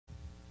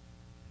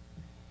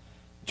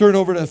Turn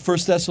over to 1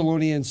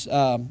 Thessalonians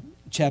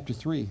chapter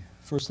 3.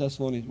 1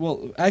 Thessalonians.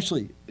 Well,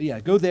 actually, yeah,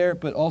 go there,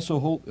 but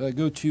also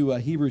go to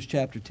Hebrews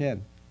chapter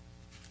 10.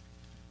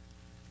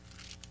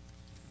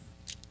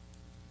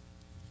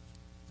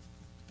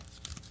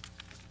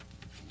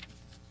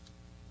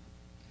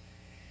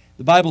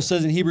 The Bible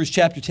says in Hebrews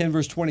chapter 10,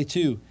 verse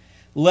 22,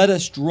 "Let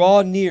us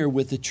draw near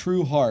with a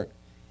true heart,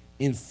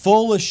 in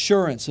full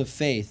assurance of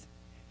faith,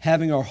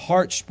 having our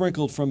hearts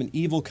sprinkled from an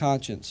evil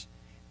conscience,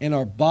 and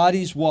our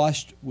bodies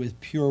washed with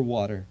pure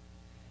water.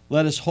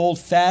 Let us hold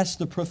fast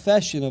the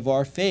profession of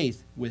our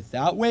faith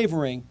without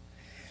wavering,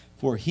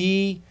 for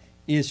He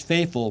is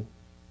faithful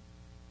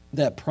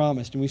that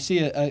promised." And we see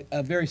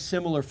a very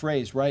similar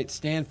phrase, right?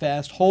 Stand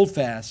fast, hold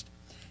fast.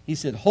 He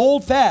said,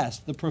 hold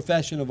fast the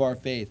profession of our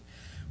faith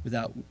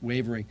without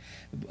wavering.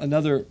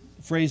 Another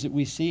phrase that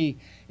we see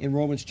in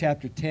Romans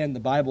chapter 10, the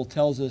Bible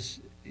tells us,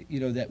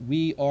 that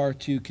we are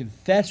to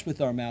confess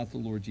with our mouth the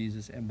Lord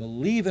Jesus and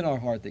believe in our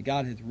heart that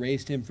God hath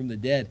raised him from the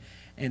dead,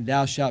 and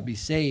thou shalt be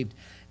saved.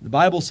 The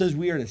Bible says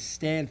we are to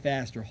stand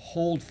fast or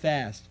hold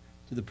fast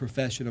to the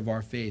profession of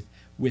our faith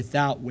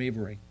without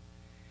wavering.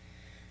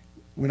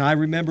 When I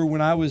remember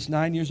when I was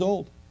 9 years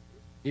old,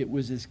 it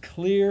was as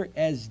clear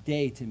as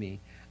day to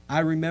me. I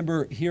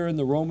remember here in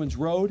the Romans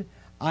Road,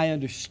 I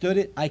understood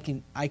it. I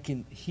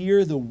can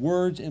hear the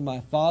words in my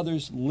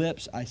father's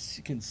lips. I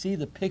can see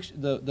the picture,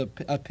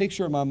 a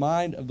picture in my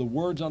mind of the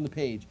words on the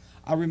page.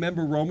 I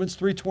remember Romans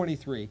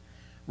 3:23,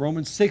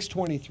 Romans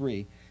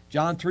 6:23,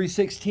 John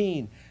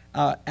 3:16,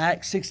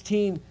 Acts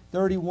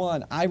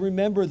 16:31. I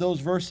remember those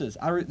verses.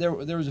 There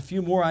was a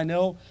few more I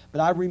know,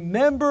 but I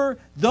remember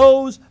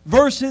those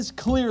verses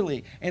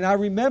clearly. And I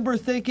remember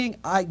thinking,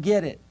 I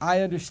get it.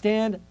 I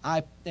understand.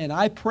 I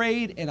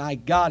prayed and I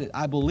got it.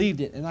 I believed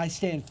it. And I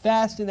stand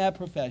fast in that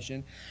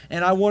profession.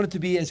 And I want it to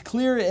be as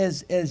clear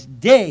as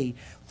day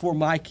for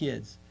my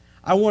kids.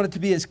 I want it to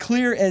be as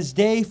clear as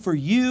day for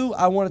you.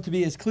 I want it to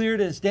be as clear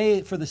as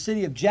day for the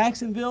city of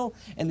Jacksonville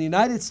and the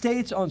United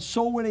States on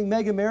Soul Winning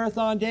Mega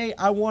Marathon Day.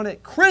 I want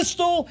it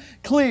crystal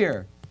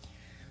clear.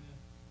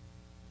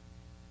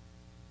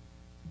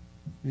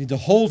 We need to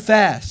hold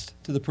fast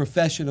to the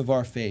profession of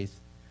our faith.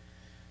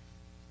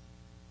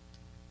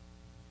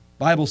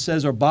 The Bible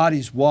says our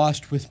bodies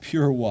washed with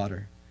pure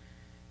water.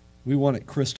 We want it crystal